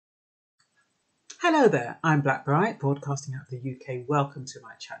Hello there, I'm Blackbright, broadcasting out of the UK. Welcome to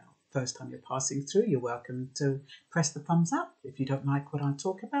my channel. First time you're passing through, you're welcome to press the thumbs up. If you don't like what I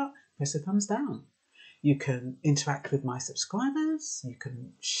talk about, press the thumbs down. You can interact with my subscribers, you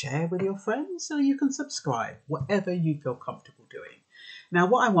can share with your friends, or you can subscribe, whatever you feel comfortable doing. Now,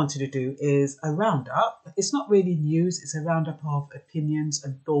 what I wanted to do is a roundup. It's not really news, it's a roundup of opinions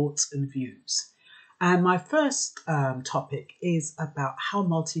and thoughts and views. And my first topic is about how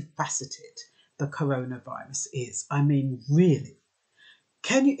multifaceted the coronavirus is. I mean, really,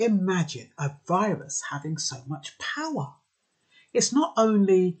 can you imagine a virus having so much power? It's not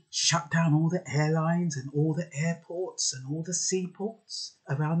only shut down all the airlines and all the airports and all the seaports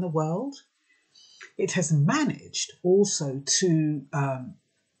around the world, it has managed also to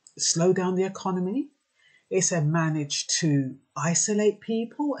slow down the economy. It's managed to isolate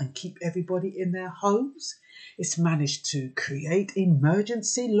people and keep everybody in their homes. It's managed to create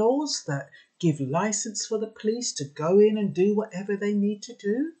emergency laws that give license for the police to go in and do whatever they need to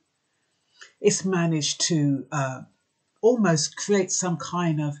do. It's managed to almost create some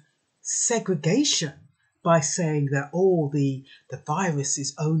kind of segregation by saying that the virus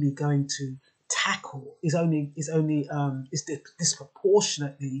is only going to tackle is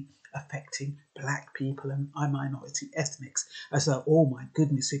disproportionately affecting black people and minority ethnics, as though, oh my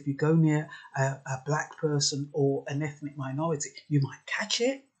goodness, if you go near a black person or an ethnic minority, you might catch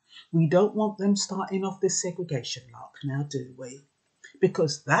it. We don't want them starting off this segregation lark now, do we?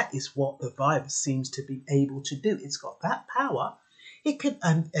 Because that is what the virus seems to be able to do. It's got that power. It can,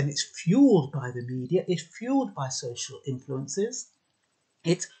 and it's fueled by the media. It's fueled by social influences.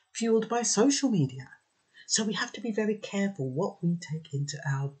 It's fueled by social media. So we have to be very careful what we take into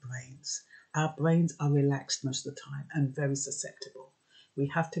our brains. Our brains are relaxed most of the time and very susceptible. We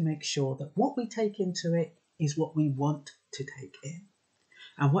have to make sure that what we take into it is what we want to take in.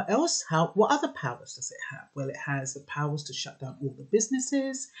 And what else? What other powers does it have? Well, it has the powers to shut down all the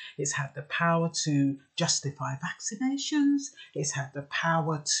businesses. It's had the power to justify vaccinations. It's had the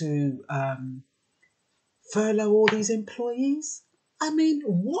power to furlough all these employees. I mean,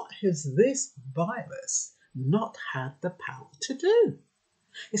 what has this virus not had the power to do?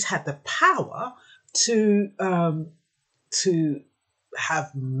 It's had the power to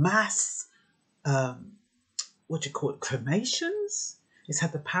have mass, cremations. It's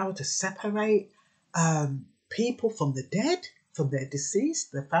had the power to separate people from the dead, from their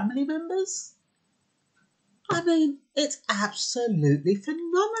deceased, their family members. I mean, it's absolutely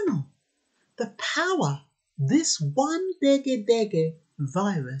phenomenal. The power this one dege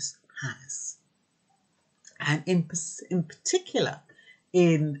virus has. And in particular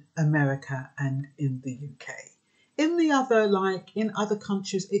in America and in the UK. In the other, in other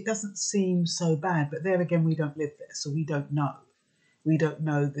countries, it doesn't seem so bad, but there again, we don't live there, so we don't know. We don't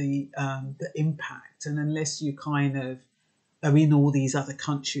know the impact, and unless you kind of are in all these other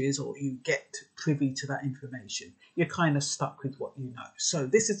countries or you get privy to that information, you're kind of stuck with what you know. So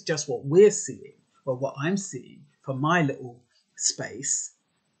this is just what we're seeing, or what I'm seeing from my little space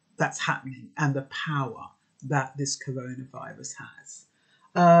that's happening, and the power that this coronavirus has.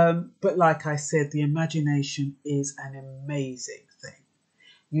 But like I said, the imagination is an amazing thing.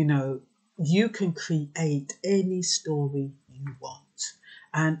 You know, you can create any story you want.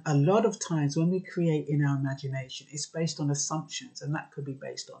 And a lot of times when we create in our imagination, it's based on assumptions, and that could be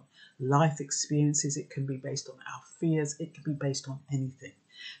based on life experiences, it can be based on our fears, it could be based on anything.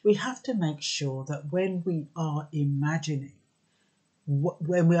 We have to make sure that when we are imagining,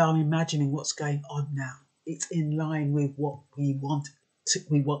 what's going on now, it's in line with what we want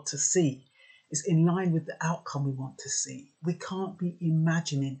to see. It's in line with the outcome we want to see. We can't be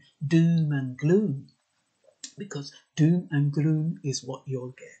imagining doom and gloom, because doom and gloom is what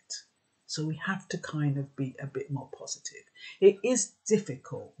you'll get. So we have to kind of be a bit more positive. It is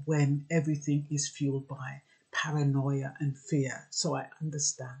difficult when everything is fueled by paranoia and fear, so I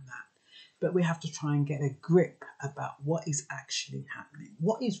understand that. But we have to try and get a grip about what is actually happening,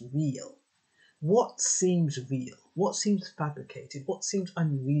 what is real, what seems real, what seems fabricated, what seems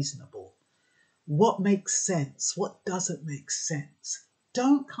unreasonable, what makes sense, what doesn't make sense.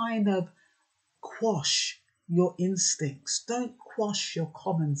 Don't kind of quash your instincts. Don't quash your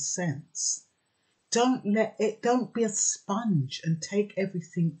common sense. Don't be a sponge and take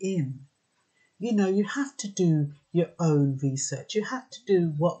everything in. You know, you have to do your own research. You have to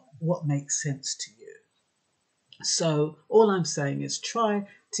do what makes sense to you. So all I'm saying is try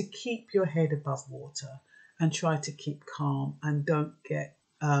to keep your head above water and try to keep calm, and don't get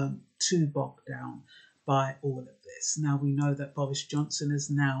too bogged down by all of this. Now we know that Boris Johnson is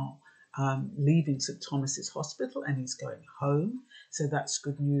now leaving St Thomas's Hospital and he's going home. So that's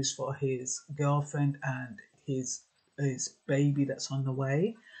good news for his girlfriend and his baby that's on the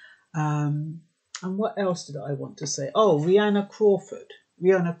way. And what else did I want to say? Oh, Rihanna Croxford.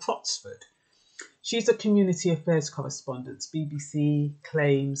 She's a community affairs correspondent. BBC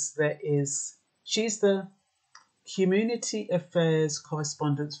claims she's the community affairs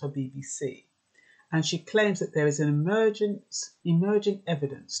correspondent for BBC. And she claims that there is an emerging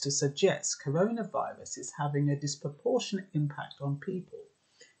evidence to suggest coronavirus is having a disproportionate impact on people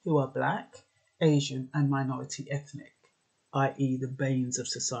who are Black, Asian and minority ethnic, i.e. the banes of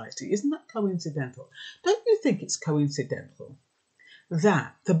society. Isn't that coincidental? Don't you think it's coincidental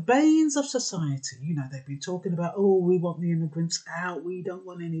that the banes of society, they've been talking about, oh, we want the immigrants out. We don't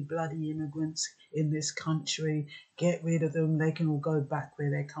want any bloody immigrants in this country. Get rid of them. They can all go back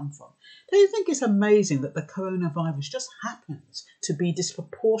where they come from. Do you think it's amazing that the coronavirus just happens to be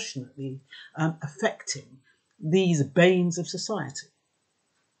disproportionately affecting these banes of society?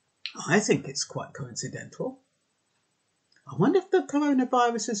 I think it's quite coincidental. I wonder if the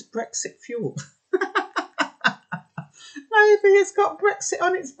coronavirus is Brexit fuel. Maybe it's got Brexit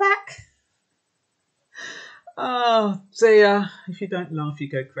on its back. Oh dear, if you don't laugh, you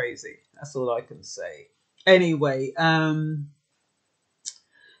go crazy. That's all I can say. Anyway,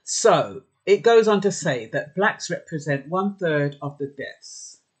 so it goes on to say that Blacks represent 1/3 of the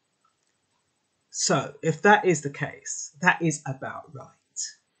deaths. So if that is the case, that is about right.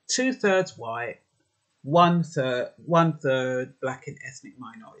 2/3 white, one third Black and ethnic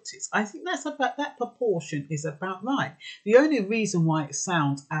minorities. I think that proportion is about right. The only reason why it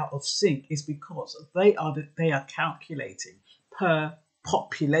sounds out of sync is because they are calculating per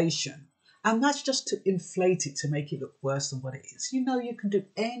population, and that's just to inflate it to make it look worse than what it is. You can do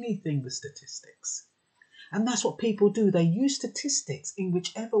anything with statistics, and that's what people do. They use statistics in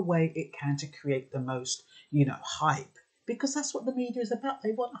whichever way it can to create the most, hype, because that's what the media is about.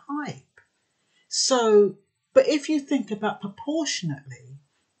 They want hype. So, but if you think about proportionately,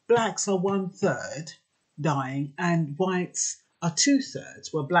 Blacks are 1/3 dying and whites are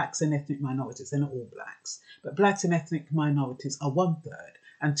 2/3. Well, Blacks and ethnic minorities, they're not all Blacks, but Blacks and ethnic minorities are 1/3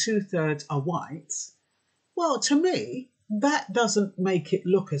 and 2/3 are whites. Well, to me, that doesn't make it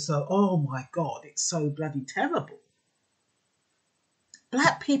look as though, oh my God, it's so bloody terrible.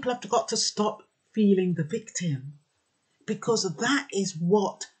 Black people have got to stop feeling the victim, because that is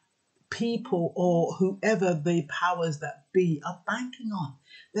what people or whoever the powers that be are banking on.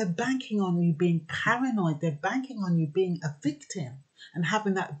 They're banking on you being paranoid. They're banking on you being a victim and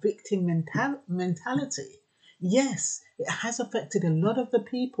having that victim mentality. Yes, it has affected a lot of the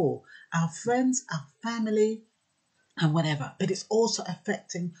people, our friends, our family, and whatever. But it's also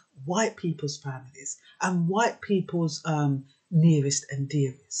affecting white people's families and white people's nearest and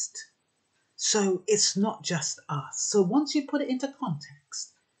dearest. So it's not just us. So once you put it into context,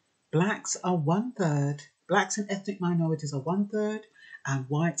 Blacks are 1/3, Blacks and ethnic minorities are 1/3, and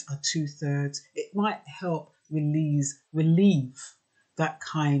whites are 2/3. It might help relieve that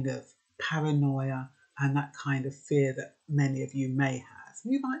kind of paranoia and that kind of fear that many of you may have.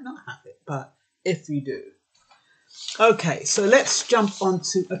 You might not have it, but if you do. Okay, so let's jump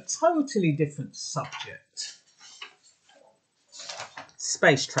onto a totally different subject.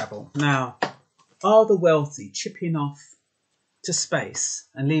 Space travel. Now, are the wealthy chipping off to space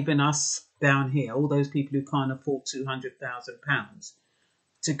and leaving us down here, all those people who can't afford £200,000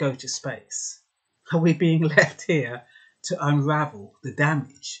 to go to space? Are we being left here to unravel the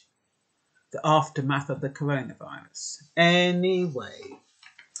damage, the aftermath of the coronavirus? Anyway,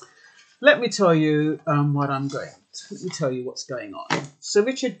 let me tell you let me tell you what's going on. Sir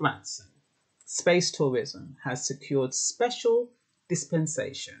Richard Branson, Space Tourism, has secured special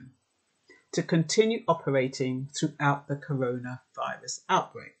dispensation to continue operating throughout the coronavirus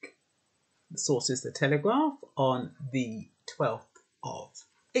outbreak. The source is The Telegraph on the 12th of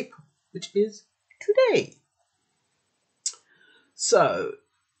April, which is today. So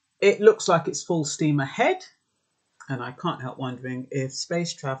it looks like it's full steam ahead, and I can't help wondering if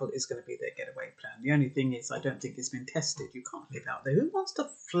space travel is going to be their getaway plan. The only thing is, I don't think it's been tested. You can't live out there. Who wants to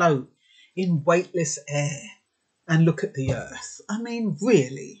float in weightless air and look at the Earth? I mean,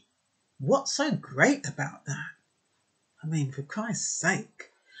 really? What's so great about that? I mean, for Christ's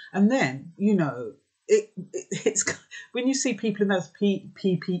sake. And then, it's when you see people in those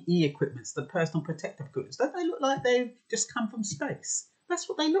PPE equipments, the personal protective equipment, don't they look like they've just come from space? That's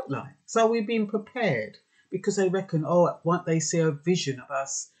what they look like. So we've been prepared because they reckon, once they see a vision of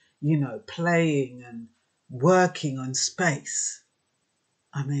us, playing and working on space.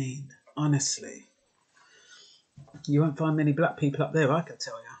 I mean, honestly, you won't find many black people up there, I can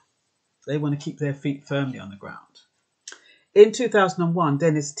tell you. They want to keep their feet firmly on the ground. In 2001,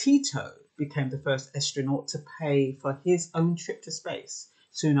 Dennis Tito became the first astronaut to pay for his own trip to space.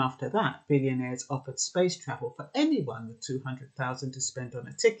 Soon after that, billionaires offered space travel for anyone with $200,000 to spend on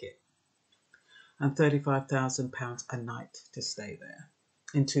a ticket and £35,000 a night to stay there.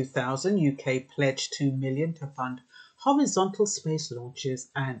 In 2000, UK pledged $2 million to fund horizontal space launches,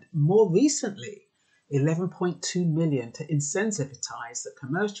 and more recently, $11.2 million to incentivize the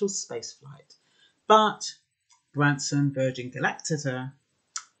commercial spaceflight. But Branson, Virgin Galactica,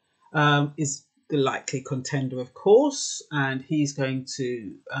 is the likely contender, of course, and he's going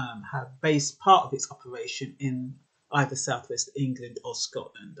to have based part of its operation in either southwest England or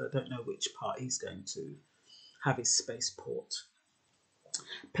Scotland. I don't know which part he's going to have his spaceport.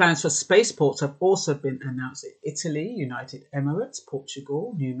 Plans for spaceports have also been announced in Italy, United Emirates,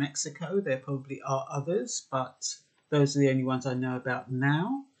 Portugal, New Mexico. There probably are others, but those are the only ones I know about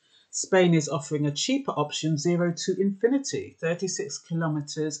now. Spain is offering a cheaper option, 0 to infinity, 36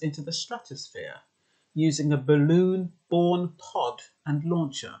 kilometres into the stratosphere, using a balloon-borne pod and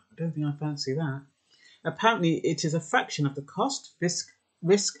launcher. I don't think I fancy that. Apparently, it is a fraction of the cost, risk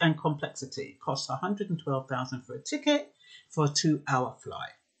and complexity. It costs $112,000 for a ticket for a 2-hour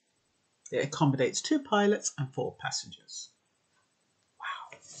flight. It accommodates 2 pilots and 4 passengers.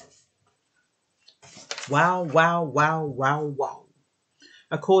 Wow. Wow, wow, wow, wow, wow.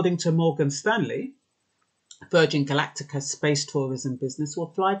 According to Morgan Stanley, Virgin Galactica's space tourism business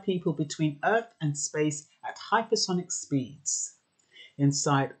will fly people between Earth and space at hypersonic speeds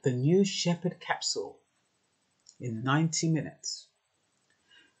inside the New Shepard capsule in 90 minutes.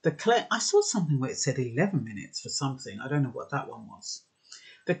 I saw something where it said 11 minutes for something. I don't know what that one was.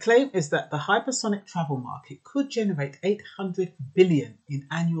 The claim is that the hypersonic travel market could generate $800 billion in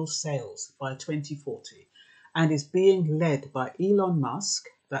annual sales by 2040 and is being led by Elon Musk,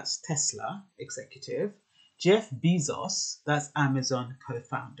 that's Tesla executive, Jeff Bezos, that's Amazon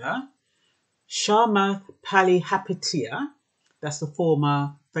co-founder, Sharma Palihapitiya, that's the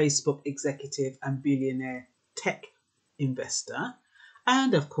former Facebook executive and billionaire tech investor,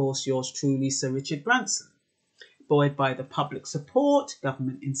 and of course yours truly, Sir Richard Branson, buoyed by the public support,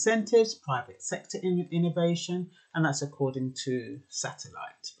 government incentives, private sector innovation, and that's according to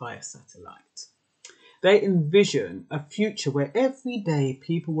via satellite. They envision a future where every day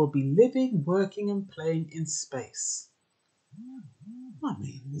people will be living, working and playing in space. I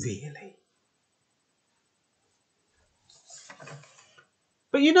mean, really?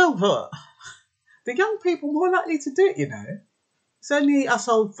 But you know what? The young people are more likely to do it, you know. It's only us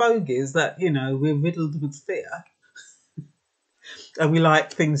old fogies that, you know, we're riddled with fear. And we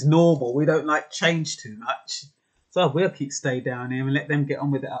like things normal. We don't like change too much. So we'll stay down here and let them get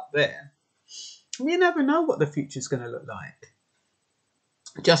on with it up there. You never know what the future's going to look like.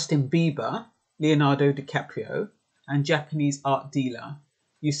 Justin Bieber, Leonardo DiCaprio, and Japanese art dealer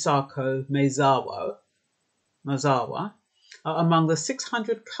Yusako Maezawa are among the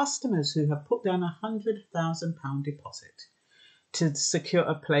 600 customers who have put down a £100,000 deposit to secure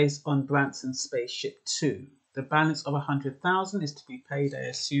a place on Branson's Spaceship 2. The balance of $100,000 is to be paid, I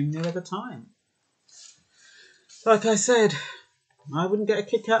assume, near the time. Like I said, I wouldn't get a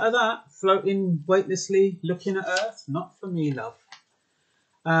kick out of that. Floating weightlessly, looking at Earth, not for me, love.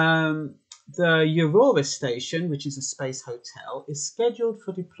 The Aurora station, which is a space hotel, is scheduled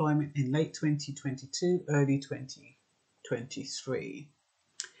for deployment in late 2022, early 2023.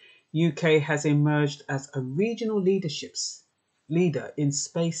 UK has emerged as a regional leader in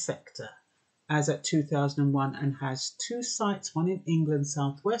space sector as at 2001 and has 2 sites, one in England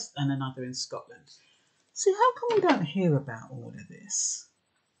southwest and another in Scotland. So how come we don't hear about all of this?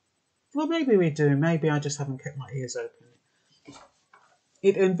 Well, maybe we do. Maybe I just haven't kept my ears open.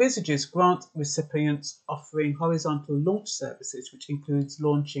 It envisages grant recipients offering horizontal launch services, which includes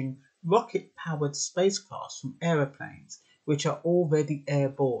launching rocket-powered spacecrafts from aeroplanes, which are already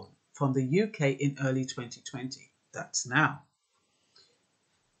airborne, from the UK in early 2020. That's now.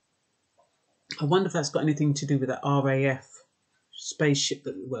 I wonder if that's got anything to do with that RAF spaceship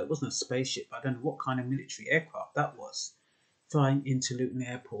well, it wasn't a spaceship, but I don't know what kind of military aircraft that was, flying into Luton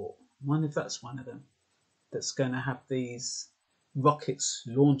Airport. I wonder if that's one of them that's going to have these rockets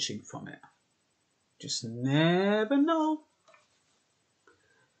launching from it. Just never know.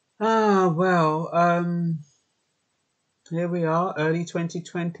 Here we are, early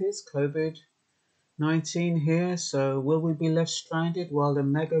 2020s, COVID-19 here. So will we be left stranded while the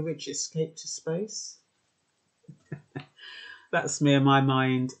mega rich escape to space? That's me and my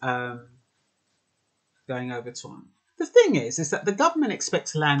mind going over time. The thing is that the government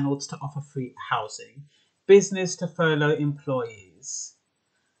expects landlords to offer free housing, business to furlough employees,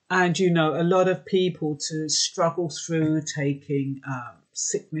 And, you know, a lot of people to struggle through taking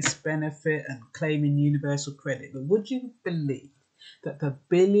sickness benefit and claiming universal credit. But would you believe that the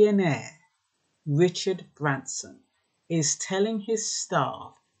billionaire Richard Branson is telling his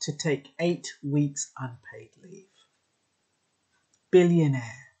staff to take 8 weeks unpaid leave?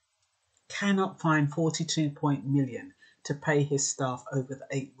 Billionaire cannot find 42 million to pay his staff over the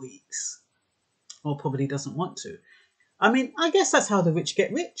 8 weeks, or probably doesn't want to. I mean, I guess that's how the rich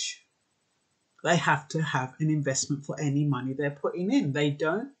get rich. They have to have an investment for any money they're putting in. They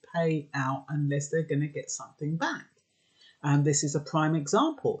don't pay out unless they're going to get something back. And this is a prime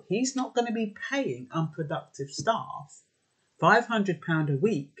example. He's not going to be paying unproductive staff £500 a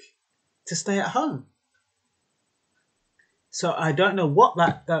week to stay at home. So I don't know what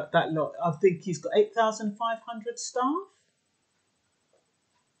that lot. I think he's got 8,500 staff.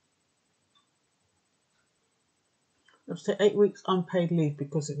 Let's take 8 weeks unpaid leave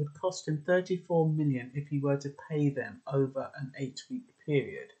because it would cost him 34 million if he were to pay them over an 8-week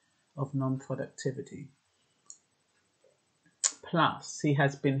period of non-productivity. Plus, he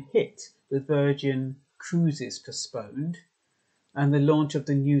has been hit with Virgin Cruises postponed, and the launch of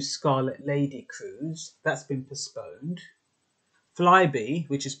the new Scarlet Lady cruise, that's been postponed. Flybe,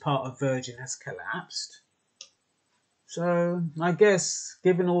 which is part of Virgin, has collapsed. So I guess,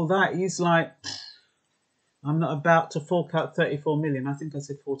 given all that, he's like, I'm not about to fork out 34 million. I think I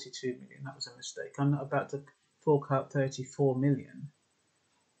said 42 million. That was a mistake. I'm not about to fork out 34 million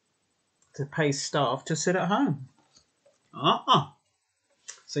to pay staff to sit at home.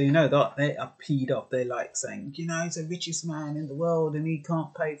 So you know that they are peed off. They're like saying, you know, he's the richest man in the world and he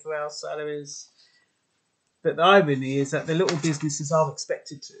can't pay for our salaries. But the irony is that the little businesses are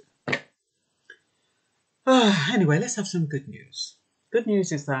expected to. Anyway, let's have some good news. Good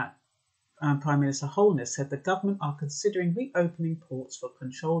news is that Prime Minister Holness said the government are considering reopening ports for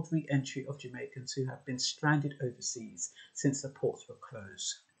controlled re-entry of Jamaicans who have been stranded overseas since the ports were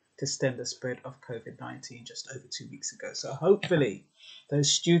closed to stem the spread of COVID-19 just over 2 weeks ago. So hopefully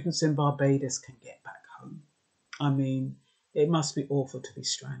those students in Barbados can get back home. I mean, it must be awful to be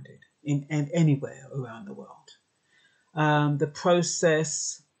stranded in anywhere around the world. The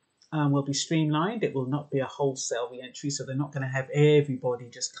process will be streamlined. It will not be a wholesale re-entry, so they're not going to have everybody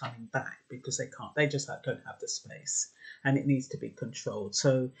just coming back because they can't. They just don't have the space, and it needs to be controlled.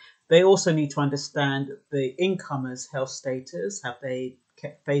 So they also need to understand the incomers' health status. Have they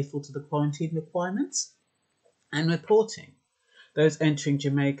kept faithful to the quarantine requirements? And reporting. Those entering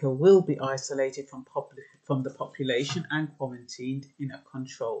Jamaica will be isolated from the population and quarantined in a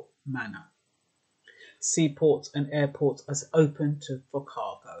controlled manner. Seaports and airports are open for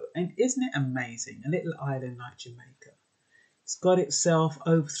cargo. And isn't it amazing? A little island like Jamaica. It's got itself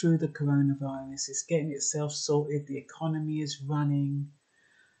over through the coronavirus. It's getting itself sorted. The economy is running.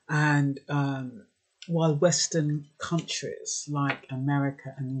 And while Western countries like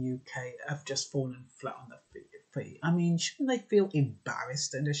America and the UK have just fallen flat on their feet, I mean, shouldn't they feel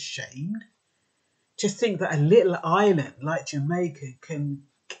embarrassed and ashamed to think that a little island like Jamaica can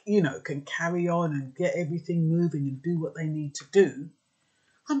carry on and get everything moving and do what they need to do,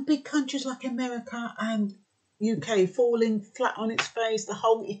 and big countries like America and UK falling flat on its face, the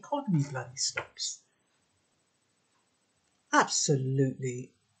whole economy bloody stops.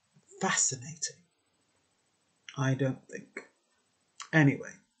 Absolutely fascinating. I don't think.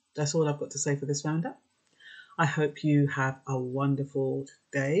 Anyway, that's all I've got to say for this roundup. I hope you have a wonderful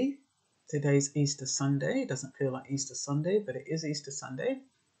day. Today's Easter Sunday. It doesn't feel like Easter Sunday, but it is Easter Sunday.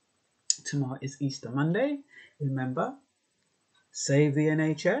 Tomorrow is Easter Monday. Remember, save the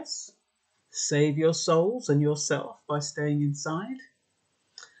NHS, save your souls and yourself by staying inside.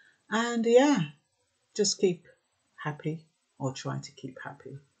 And yeah, just keep happy, or try to keep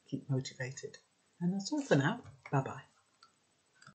happy, keep motivated. And that's all for now. Bye-bye.